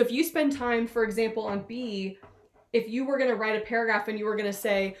 And so if you spend time, for example, on B, if you were going to write a paragraph and you were going to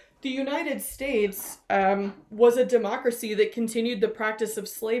say, the United States was a democracy that continued the practice of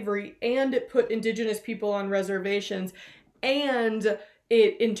slavery and it put indigenous people on reservations and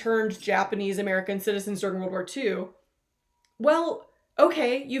it interned Japanese American citizens during World War II. Well,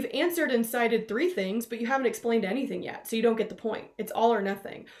 okay, you've answered and cited 3 things, but you haven't explained anything yet, so you don't get the point. It's all or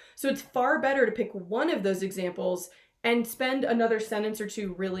nothing. So it's far better to pick one of those examples and spend another sentence or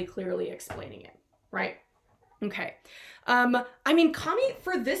 2 really clearly explaining it, right? Okay. I mean, Kami,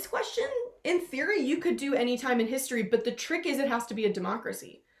 for this question, in theory, you could do any time in history, but the trick is it has to be a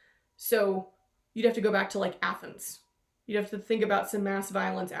democracy. So you'd have to go back to like Athens. You'd have to think about some mass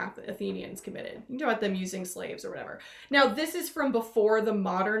violence Athenians committed. You can talk about them using slaves or whatever. Now, this is from before the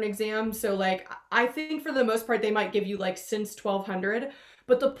modern exam. So like, I think for the most part, they might give you like since 1200.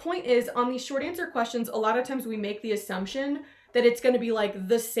 But the point is, on these short answer questions, a lot of times we make the assumption that it's going to be like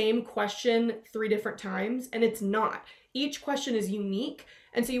the same question 3 different times, and it's not. Each question is unique,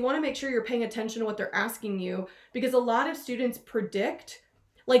 and so you want to make sure you're paying attention to what they're asking you, because a lot of students predict,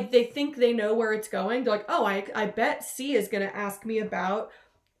 like they think they know where it's going. They're like, oh, I bet C is going to ask me about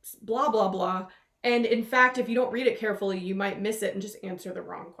blah, blah, blah. And in fact, if you don't read it carefully, you might miss it and just answer the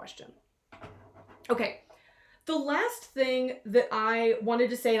wrong question. Okay, the last thing that I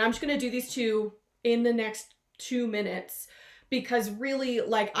wanted to say, and I'm just going to do these two in the next 2 minutes, because really,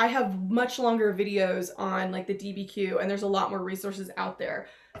 like, I have much longer videos on like the DBQ, and there's a lot more resources out there.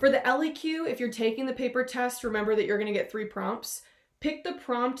 For the LEQ, if you're taking the paper test, remember that you're going to get 3 prompts. Pick the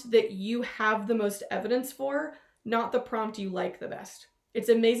prompt that you have the most evidence for, not the prompt you like the best. It's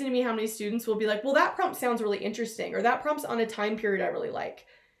amazing to me how many students will be like, well, that prompt sounds really interesting, or that prompt's on a time period I really like.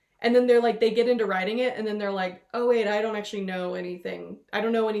 And then they're like, they get into writing it, and then they're like, oh wait, I don't actually know anything. I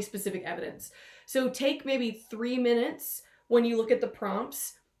don't know any specific evidence. So take maybe 3 minutes when you look at the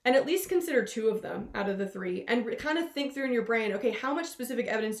prompts, and at least consider 2 of them out of the 3, and kind of think through in your brain, okay, how much specific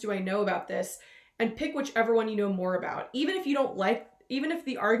evidence do I know about this? And pick whichever one you know more about. Even if you don't like, even if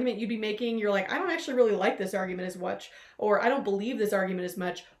the argument you'd be making, you're like, I don't actually really like this argument as much, or I don't believe this argument as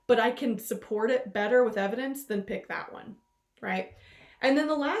much, but I can support it better with evidence, then pick that one, right? And then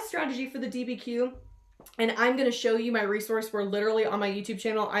the last strategy for the DBQ, and I'm going to show you my resource where literally on my YouTube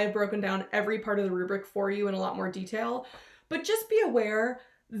channel, I have broken down every part of the rubric for you in a lot more detail. But just be aware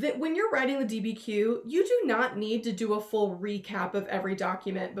that when you're writing the DBQ, you do not need to do a full recap of every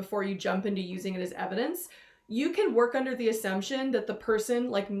document before you jump into using it as evidence. You can work under the assumption that the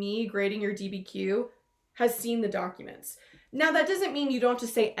person, like me, grading your DBQ has seen the documents. Now, that doesn't mean you don't have to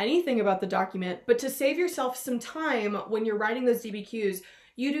say anything about the document, but to save yourself some time when you're writing those DBQs,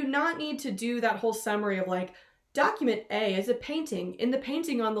 you do not need to do that whole summary of like, document A is a painting. In the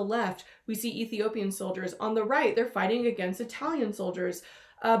painting on the left, we see Ethiopian soldiers. On the right, they're fighting against Italian soldiers.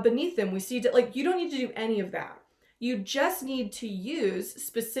 Beneath them, we see, like, you don't need to do any of that. You just need to use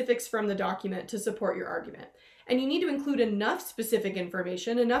specifics from the document to support your argument. And you need to include enough specific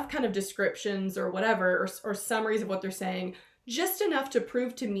information, enough kind of descriptions or whatever, or summaries of what they're saying, just enough to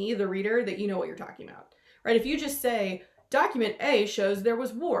prove to me, the reader, that you know what you're talking about, right? If you just say, document A shows there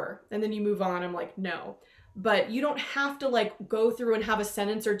was war, and then you move on, I'm like, no. But you don't have to like go through and have a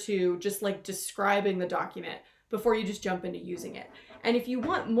sentence or 2 just like describing the document before you just jump into using it. And if you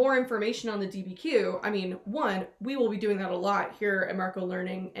want more information on the DBQ, I mean, 1, we will be doing that a lot here at Marco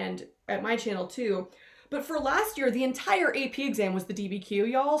Learning and at my channel too. But for last year, the entire AP exam was the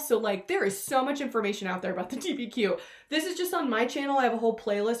DBQ, y'all. So like there is so much information out there about the DBQ. This is just on my channel. I have a whole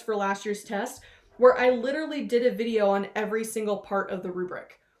playlist for last year's test where I literally did a video on every single part of the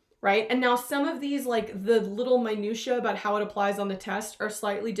rubric. Right? And now some of these, like the little minutia about how it applies on the test, are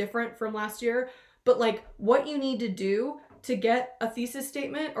slightly different from last year, but like what you need to do to get a thesis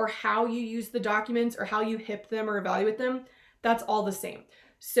statement, or how you use the documents, or how you HIP them or evaluate them, that's all the same.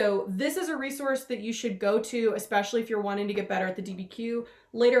 So this is a resource that you should go to, especially if you're wanting to get better at the DBQ.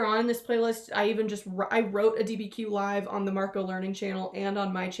 Later on in this playlist, I wrote a DBQ live on the Marco Learning channel and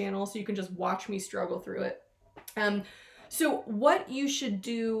on my channel, so you can just watch me struggle through it. So what you should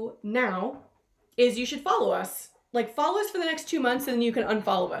do now is you should follow us. Like, follow us for the next 2 months, and then you can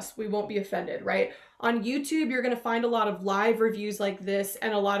unfollow us. We won't be offended, right? On YouTube, you're going to find a lot of live reviews like this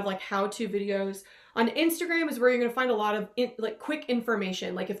and a lot of like how-to videos. On Instagram is where you're going to find a lot of like quick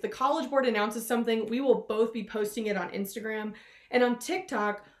information. Like if the College Board announces something, we will both be posting it on Instagram. And on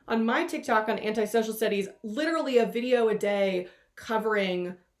TikTok, on my TikTok on Antisocial Studies, literally a video a day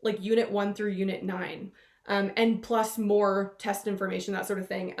covering like Unit 1 through Unit 9. And plus more test information, that sort of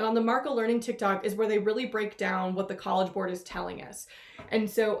thing. And on the Marco Learning TikTok is where they really break down what the College Board is telling us. And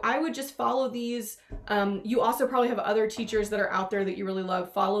so I would just follow these. You also probably have other teachers that are out there that you really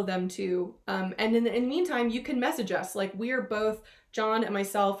love. Follow them too. And in the meantime, you can message us. Like, we are both, John and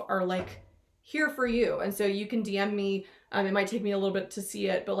myself are like here for you. And so you can DM me. It might take me a little bit to see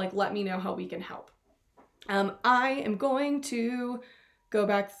it, but like, let me know how we can help. I am going to go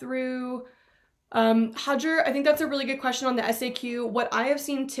back through Hadjer, I think that's a really good question on the SAQ. What I have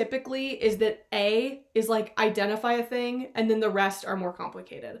seen typically is that A is like identify a thing, and then the rest are more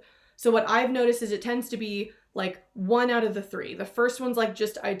complicated. So what I've noticed is it tends to be like 1 out of the 3. The first one's like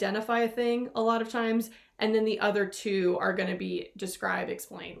just identify a thing a lot of times, and then the other 2 are going to be describe,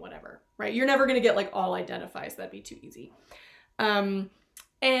 explain, whatever, right? You're never going to get like all identifies. That'd be too easy. And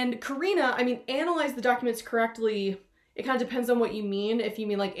Karina, I mean, analyze the documents correctly It kind of depends on what you mean. If you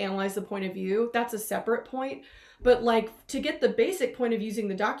mean like analyze the point of view, that's a separate point. But like to get the basic point of using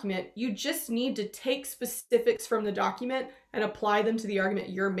the document, you just need to take specifics from the document and apply them to the argument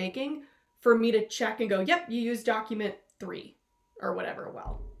you're making for me to check and go, yep, you used document 3 or whatever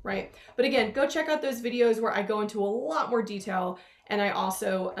well, right? But again, go check out those videos where I go into a lot more detail and I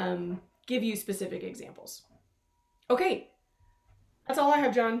also give you specific examples. Okay, that's all I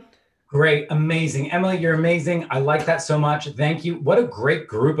have, John. Great, amazing. Emily, you're amazing. I like that so much. Thank you. What a great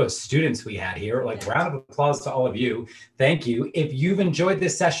group of students we had here. Like, round of applause to all of you. Thank you. If you've enjoyed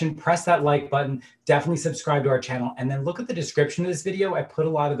this session, press that like button, definitely subscribe to our channel, and then look at the description of this video. I put a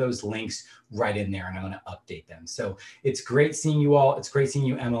lot of those links right in there and I'm gonna update them. So it's great seeing you all. It's great seeing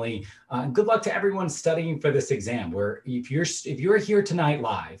you, Emily. Good luck to everyone studying for this exam. Where if you're here tonight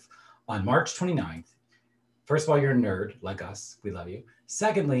live on March 29th, first of all, you're a nerd like us. We love you.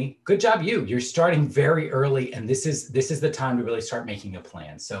 Secondly, good job you. You're starting very early, and this is the time to really start making a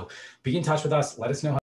plan. So be in touch with us. Let us know how